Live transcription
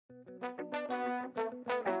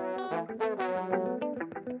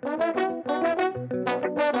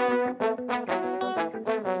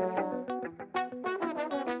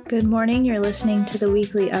Good morning, you're listening to the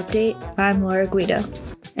Weekly Update. I'm Laura Guido.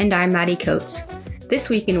 And I'm Maddie Coates. This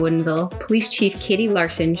week in Woodinville, Police Chief Katie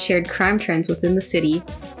Larson shared crime trends within the city,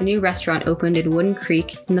 a new restaurant opened in Wooden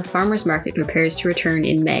Creek, and the farmers market prepares to return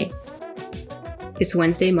in May. It's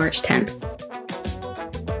Wednesday, March 10th.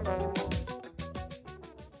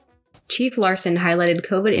 Chief Larson highlighted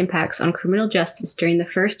COVID impacts on criminal justice during the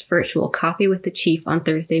first virtual Coffee with the Chief on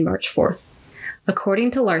Thursday, March 4th.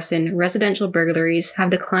 According to Larson, residential burglaries have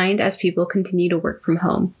declined as people continue to work from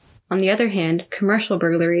home. On the other hand, commercial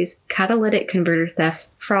burglaries, catalytic converter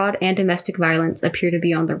thefts, fraud, and domestic violence appear to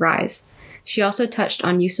be on the rise. She also touched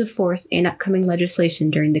on use of force and upcoming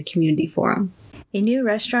legislation during the community forum. A new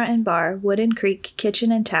restaurant and bar, Wooden Creek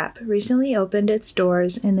Kitchen and Tap, recently opened its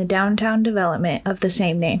doors in the downtown development of the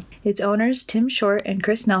same name. Its owners, Tim Short and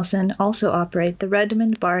Chris Nelson, also operate the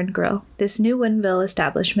Redmond Bar and Grill. This new Woodinville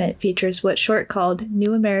establishment features what Short called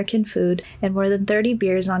New American food and more than 30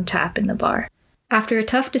 beers on tap in the bar. After a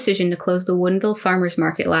tough decision to close the Woodinville Farmers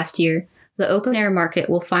Market last year, the open-air market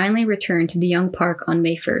will finally return to DeYoung Park on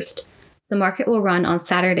May 1st. The market will run on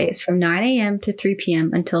Saturdays from 9 a.m. to 3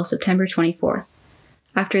 p.m. until September 24th.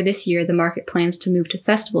 After this year, the market plans to move to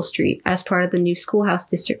Festival Street as part of the new Schoolhouse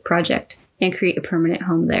District project and create a permanent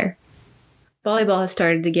home there. Volleyball has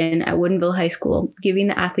started again at Woodinville High School, giving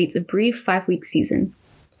the athletes a brief 5-week season.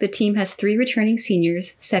 The team has 3 returning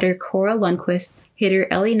seniors, setter Cora Lundquist, hitter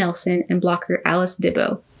Ellie Nelson, and blocker Alice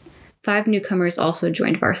Dibbo. 5 newcomers also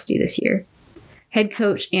joined varsity this year. Head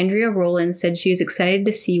coach Andrea Rowland said she is excited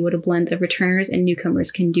to see what a blend of returners and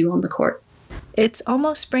newcomers can do on the court. It's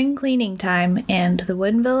almost spring cleaning time, and the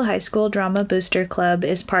Woodinville High School Drama Booster Club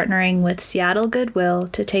is partnering with Seattle Goodwill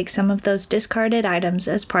to take some of those discarded items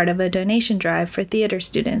as part of a donation drive for theater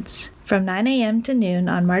students. From 9 a.m. to noon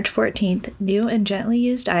on March 14th, new and gently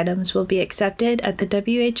used items will be accepted at the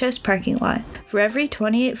WHS parking lot. For every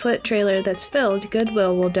 28-foot trailer that's filled,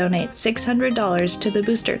 Goodwill will donate $600 to the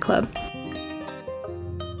Booster Club.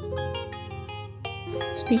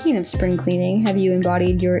 Speaking of spring cleaning, have you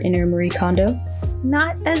embodied your inner Marie Kondo?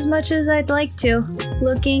 Not as much as I'd like to.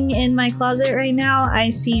 Looking in my closet right now, I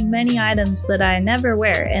see many items that I never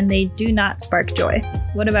wear, and they do not spark joy.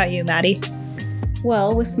 What about you, Maddie?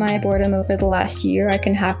 Well, with my boredom over the last year, I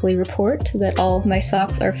can happily report that all of my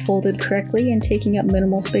socks are folded correctly and taking up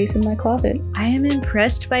minimal space in my closet. I am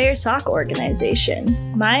impressed by your sock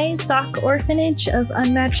organization. My sock orphanage of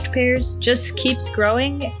unmatched pairs just keeps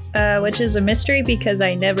growing, which is a mystery because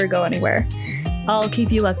I never go anywhere. I'll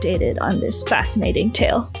keep you updated on this fascinating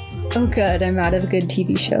tale. Oh good, I'm out of good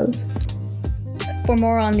TV shows. For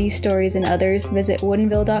more on these stories and others, visit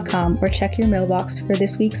woodinville.com or check your mailbox for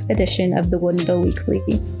this week's edition of the Woodinville Weekly.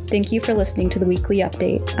 Thank you for listening to the Weekly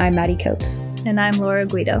Update. I'm Maddie Coates. And I'm Laura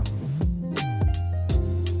Guido.